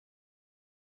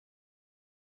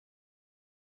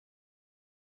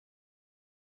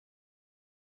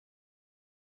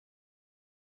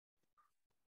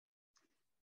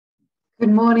Good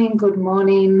morning, good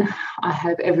morning. I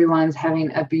hope everyone's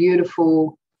having a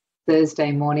beautiful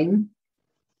Thursday morning.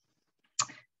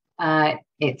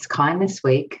 It's Kindness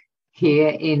Week here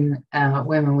in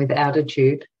Women with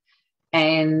Altitude,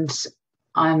 and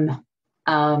I'm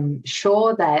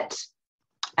sure that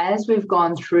as we've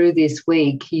gone through this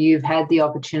week, you've had the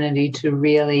opportunity to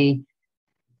really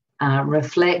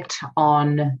reflect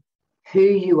on who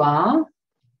you are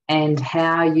and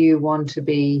how you want to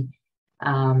be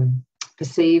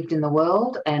perceived in the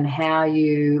world, and how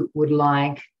you would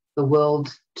like the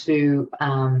world to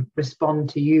respond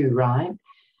to you, right?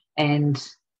 And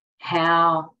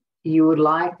how you would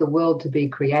like the world to be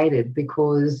created,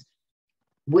 because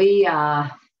we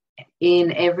are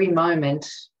in every moment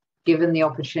given the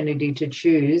opportunity to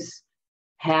choose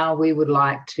how we would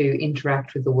like to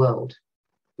interact with the world,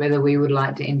 whether we would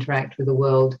like to interact with the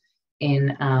world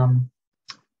in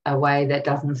a way that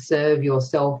doesn't serve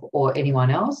yourself or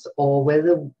anyone else, or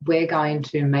whether we're going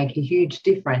to make a huge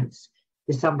difference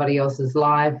to somebody else's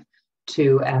life,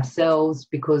 to ourselves,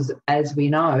 because as we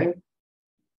know,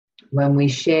 when we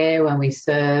share, when we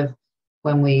serve,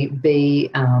 when we be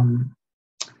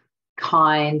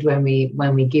kind, when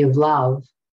we give love,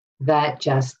 that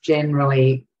just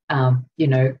generally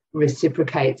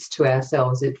reciprocates to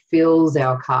ourselves. It fills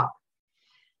our cup.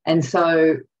 And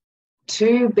so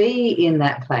to be in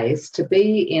that place, to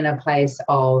be in a place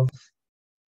of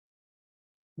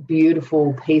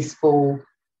beautiful, peaceful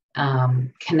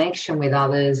connection with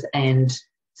others, and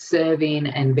serving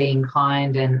and being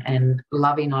kind and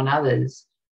loving on others,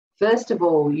 first of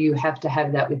all, you have to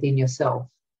have that within yourself.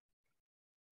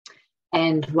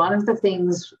 And one of the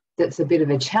things that's a bit of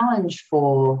a challenge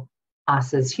for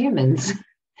us as humans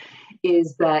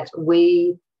is that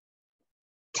we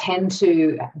tend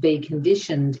to be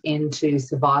conditioned into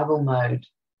survival mode.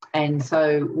 And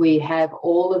so we have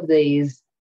all of these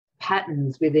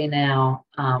patterns within our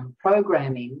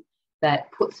programming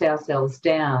that puts ourselves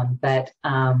down, that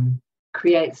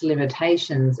creates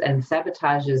limitations and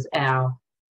sabotages our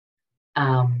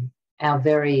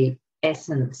very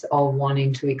essence of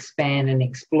wanting to expand and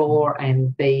explore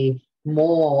and be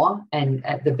more and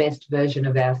at the best version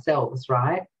of ourselves,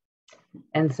 right?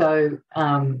 And so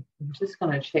I'm just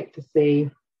going to check to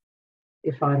see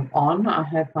if I'm on. I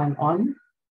hope I'm on.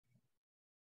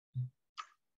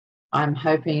 I'm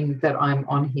hoping that I'm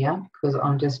on here, because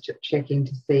I'm just checking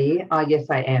to see. Oh, yes,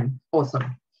 I am.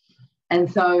 Awesome.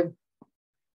 And so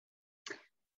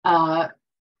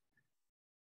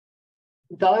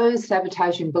those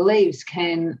sabotaging beliefs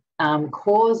can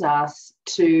cause us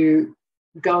to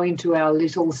go into our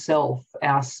little self,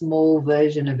 our small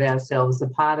version of ourselves, the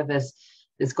part of us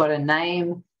that's got a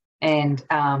name and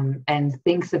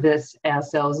thinks of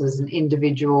ourselves as an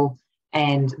individual,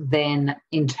 and then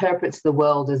interprets the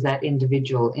world as that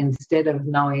individual, instead of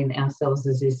knowing ourselves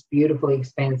as this beautiful,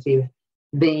 expansive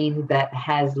being that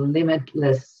has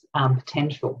limitless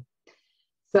potential.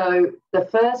 So the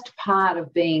first part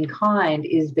of being kind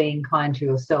is being kind to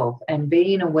yourself, and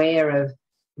being aware of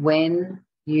when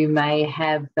you may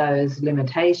have those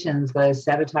limitations, those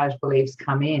sabotage beliefs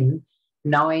come in,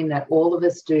 knowing that all of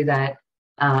us do that.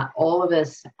 All of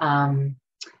us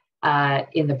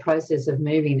in the process of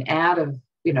moving out of,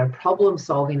 problem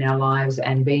solving our lives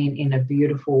and being in a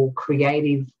beautiful,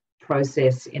 creative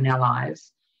process in our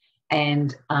lives,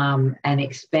 and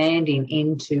expanding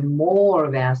into more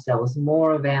of ourselves,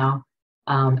 more of our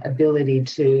ability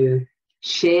to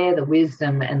share the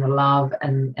wisdom and the love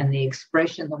and the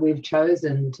expression that we've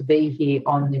chosen to be here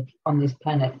on this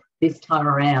planet this time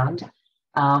around,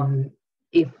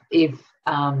 if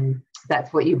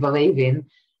that's what you believe in.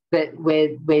 But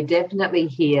we're definitely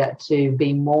here to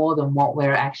be more than what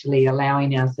we're actually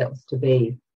allowing ourselves to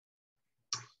be.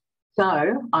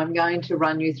 So I'm going to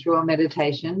run you through a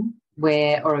meditation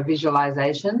or a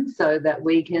visualization, so that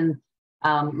we can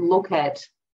look at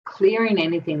clearing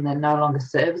anything that no longer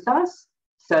serves us,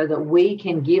 so that we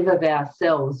can give of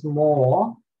ourselves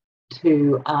more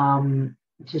to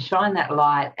shine that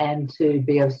light and to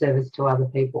be of service to other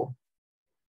people.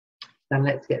 So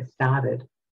let's get started.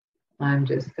 I'm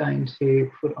just going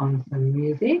to put on some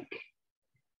music.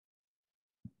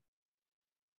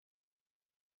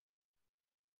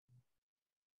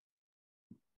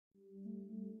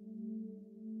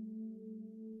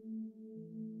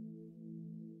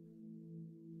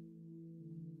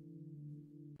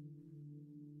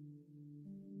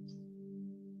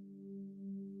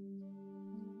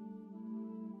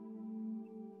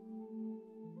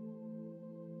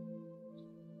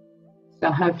 So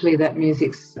hopefully that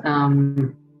music's at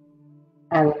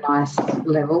a nice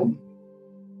level.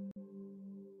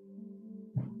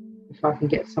 If I can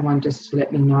get someone just to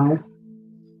let me know.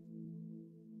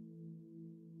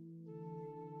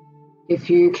 If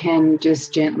you can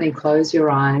just gently close your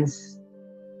eyes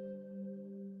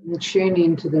and tune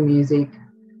into the music.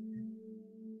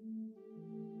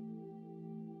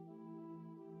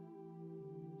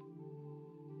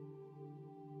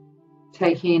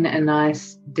 Taking a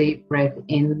nice deep breath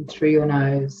in through your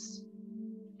nose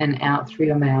and out through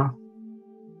your mouth.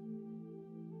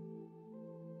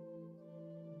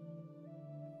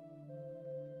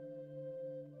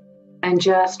 And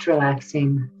just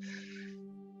relaxing.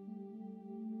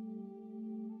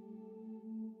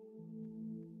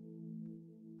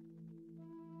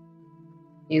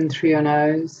 In through your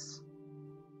nose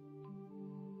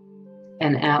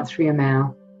and out through your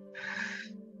mouth.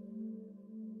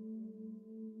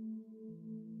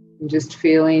 And just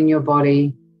feeling your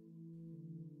body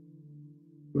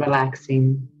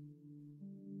relaxing,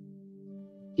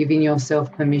 giving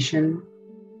yourself permission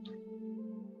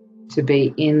to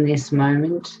be in this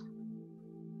moment.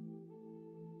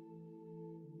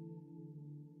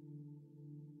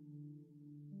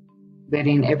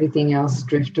 Letting everything else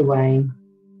drift away.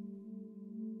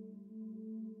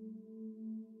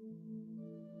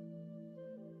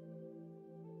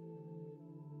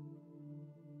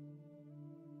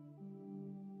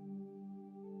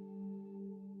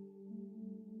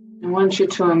 I want you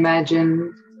to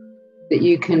imagine that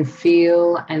you can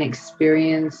feel and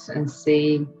experience and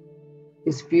see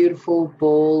this beautiful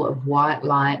ball of white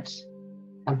light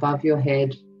above your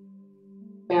head,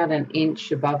 about an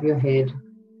inch above your head.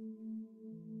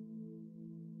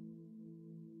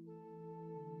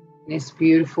 This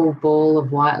beautiful ball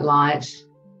of white light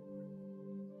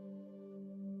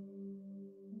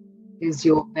is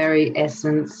your very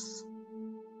essence.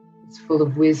 It's full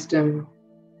of wisdom,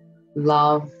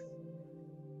 love,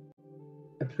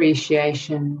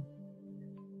 appreciation,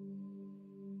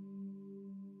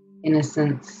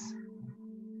 innocence.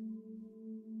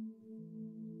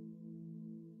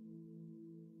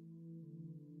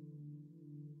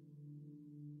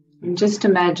 And just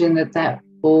imagine that that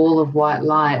ball of white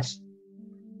light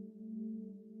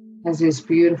has this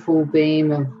beautiful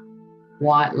beam of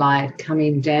white light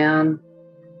coming down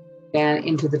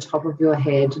into the top of your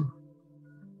head.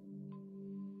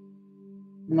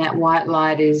 And that white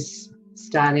light is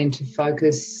starting to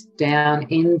focus down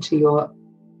into your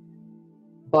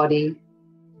body,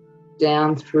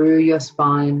 down through your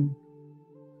spine.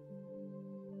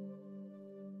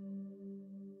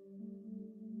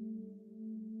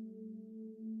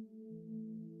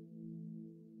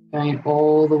 Going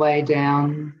all the way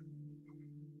down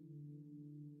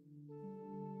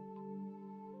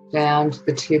to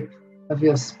the tip of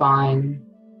your spine,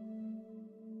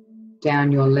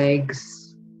 down your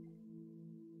legs,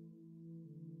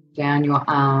 down your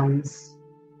arms.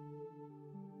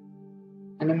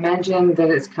 And imagine that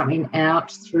it's coming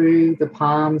out through the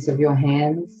palms of your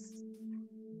hands.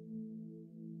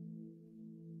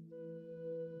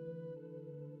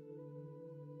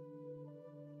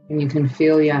 And you can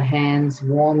feel your hands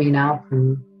warming up,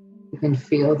 and you can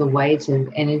feel the weight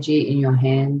of energy in your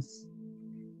hands.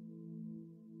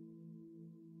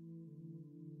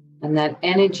 And that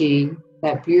energy,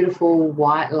 that beautiful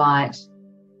white light,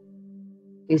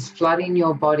 is flooding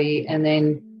your body and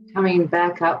then coming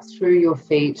back up through your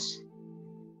feet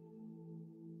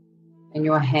and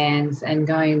your hands and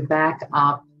going back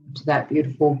up to that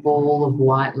beautiful ball of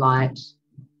white light,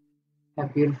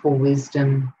 that beautiful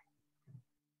wisdom.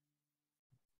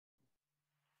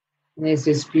 And there's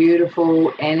this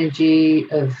beautiful energy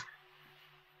of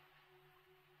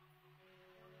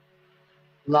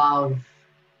love,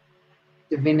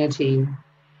 divinity,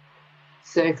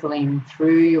 circling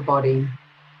through your body.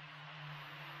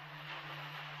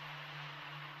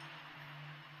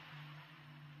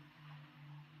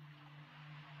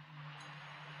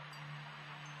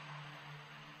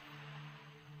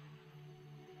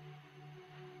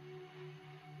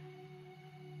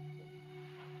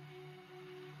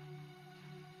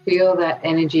 Feel that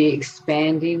energy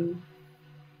expanding.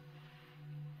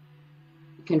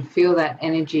 You can feel that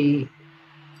energy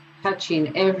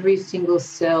touching every single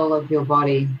cell of your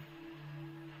body.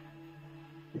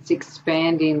 It's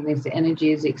expanding, this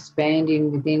energy is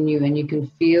expanding within you, and you can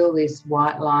feel this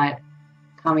white light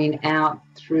coming out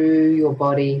through your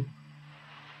body.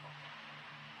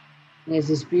 And there's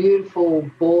this beautiful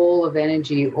ball of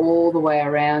energy all the way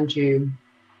around you.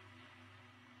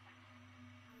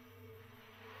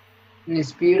 And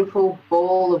this beautiful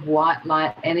ball of white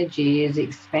light energy is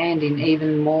expanding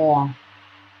even more.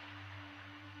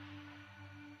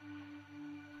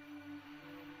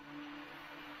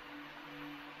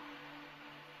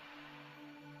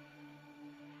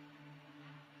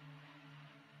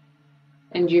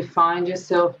 And you find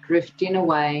yourself drifting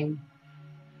away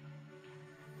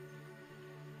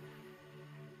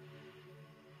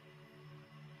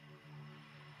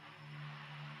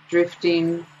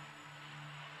drifting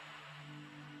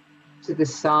to the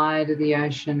side of the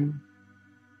ocean.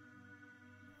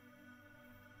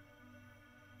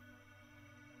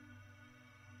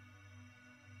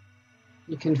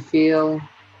 You can feel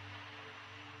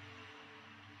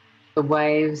the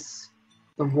waves,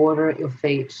 the water at your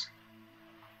feet.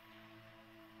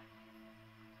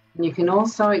 And you can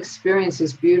also experience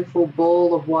this beautiful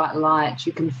ball of white light.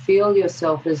 You can feel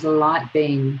yourself as a light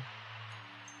being.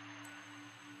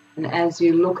 And as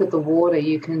you look at the water,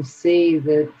 you can see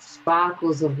the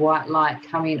sparkles of white light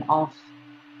coming off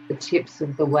the tips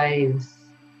of the waves.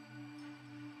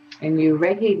 And you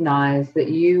recognize that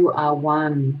you are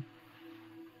one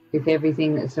with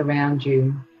everything that's around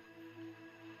you.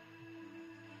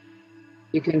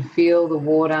 You can feel the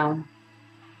water.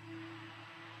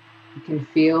 You can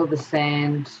feel the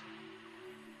sand.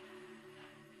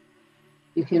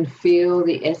 You can feel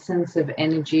the essence of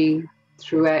energy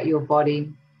throughout your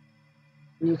body.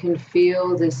 You can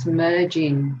feel this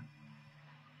merging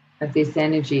of this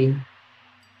energy.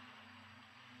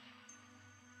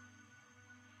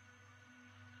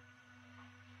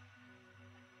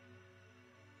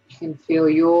 You can feel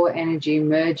your energy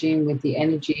merging with the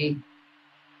energy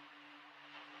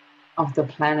of the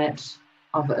planet,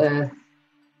 of Earth.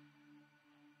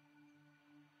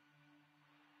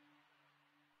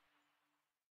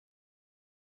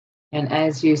 And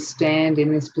as you stand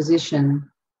in this position,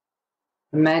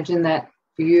 imagine that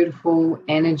beautiful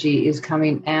energy is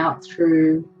coming out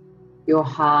through your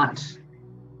heart.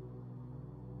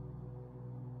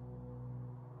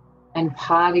 And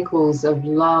particles of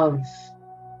love,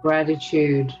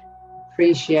 gratitude,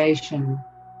 appreciation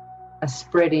are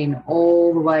spreading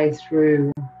all the way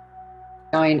through,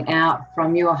 going out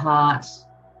from your heart,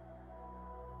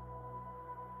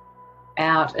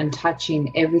 out and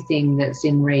touching everything that's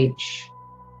in reach.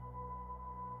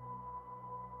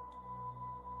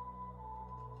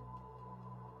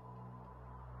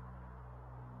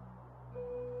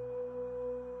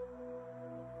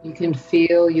 You can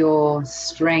feel your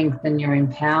strength and your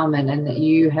empowerment, and that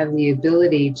you have the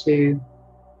ability to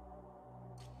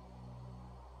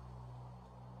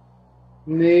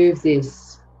move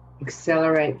this,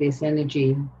 accelerate this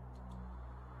energy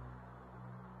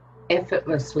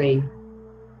effortlessly.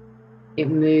 It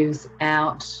moves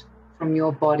out from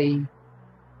your body,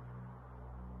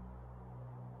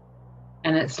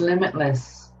 and it's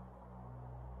limitless.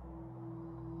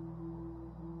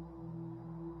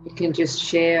 You can just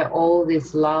share all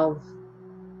this love,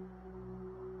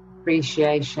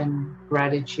 appreciation,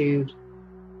 gratitude,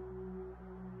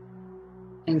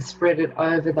 and spread it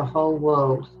over the whole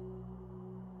world.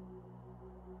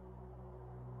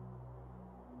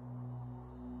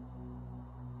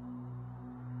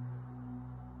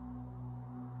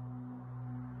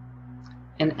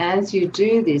 And as you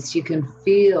do this, you can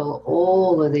feel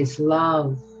all of this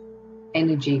love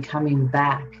energy coming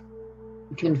back.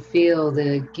 You can feel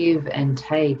the give and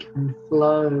take and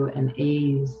flow and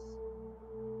ease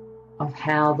of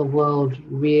how the world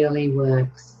really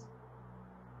works.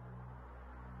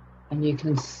 And you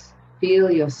can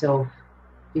feel yourself,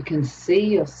 you can see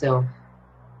yourself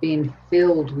being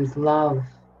filled with love.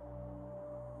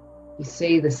 You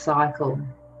see the cycle.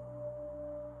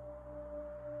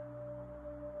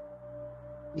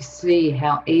 You see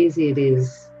how easy it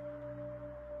is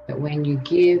that when you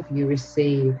give, you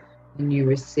receive. When you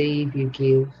receive, you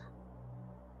give.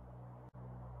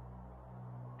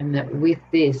 And that with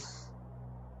this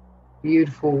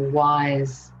beautiful,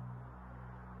 wise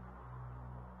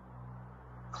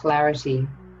clarity,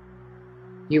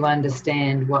 you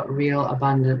understand what real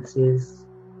abundance is.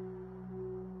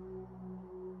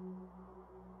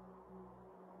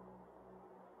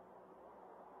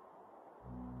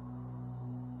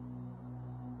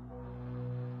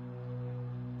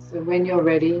 So when you're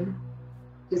ready,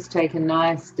 just take a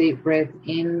nice deep breath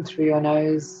in through your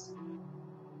nose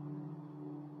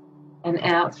and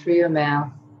out through your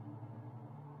mouth.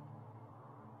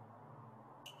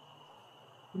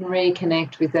 And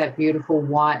reconnect with that beautiful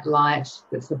white light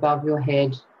that's above your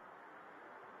head.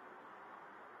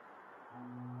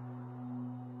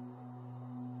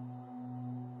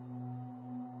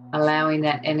 Allowing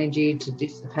that energy to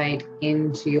dissipate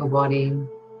into your body,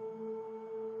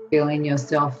 feeling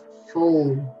yourself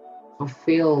full,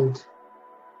 fulfilled,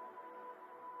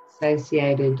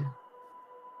 satiated,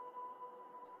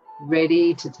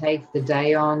 ready to take the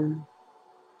day on,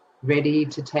 ready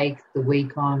to take the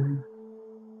week on,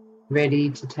 ready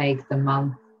to take the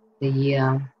month, the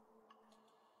year,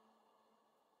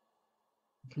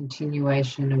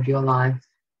 continuation of your life.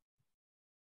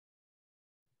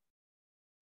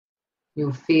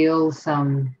 You'll feel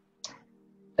some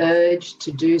urge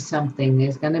to do something,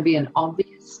 there's going to be an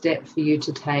obvious step for you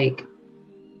to take.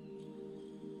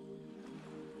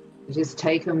 Just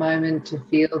take a moment to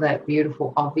feel that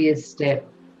beautiful, obvious step.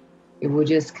 It will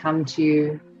just come to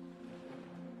you.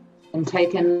 And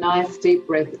take a nice deep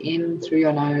breath in through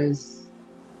your nose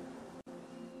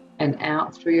and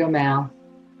out through your mouth.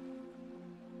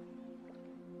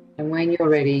 And when you're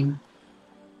ready, you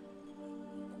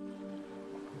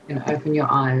can open your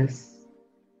eyes.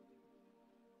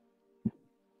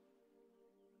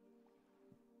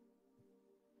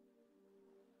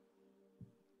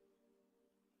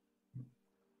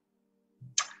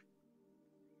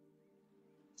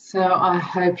 So I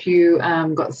hope you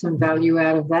got some value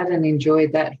out of that and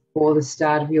enjoyed that for the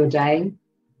start of your day.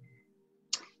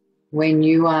 When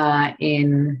you are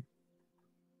in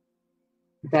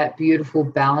that beautiful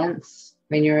balance,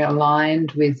 when you're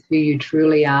aligned with who you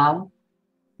truly are,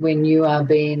 when you are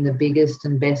being the biggest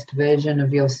and best version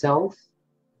of yourself,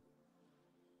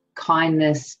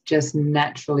 kindness just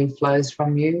naturally flows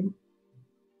from you.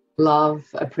 Love,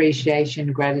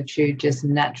 appreciation, gratitude just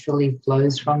naturally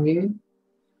flows from you.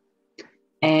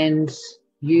 And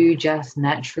you just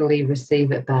naturally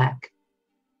receive it back.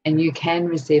 And you can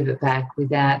receive it back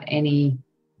without any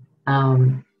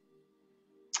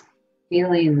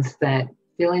feelings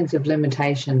of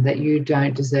limitation that you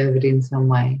don't deserve it in some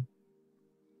way.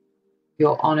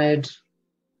 You're honoured,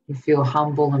 you feel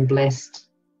humble and blessed,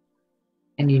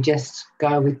 and you just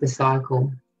go with the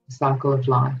cycle of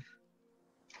life.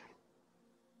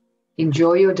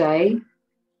 Enjoy your day,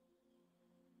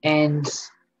 and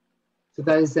for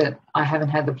those that I haven't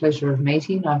had the pleasure of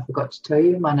meeting, I forgot to tell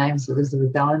you, my name is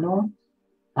Elizabeth Eleanor.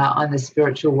 I'm the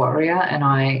spiritual warrior, and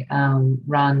I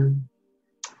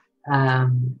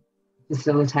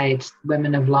facilitate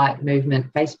Women of Light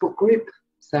Movement Facebook group.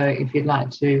 So if you'd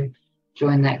like to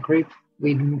join that group,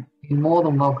 we'd be more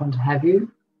than welcome to have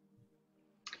you.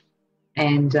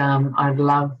 And I'd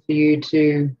love for you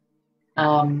to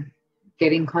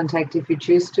get in contact if you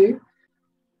choose to.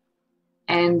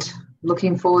 And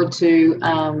looking forward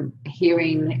to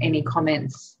hearing any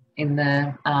comments in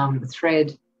the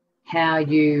thread, how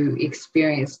you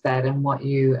experienced that and what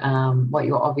your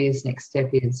obvious next step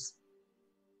is.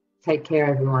 Take care,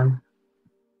 everyone.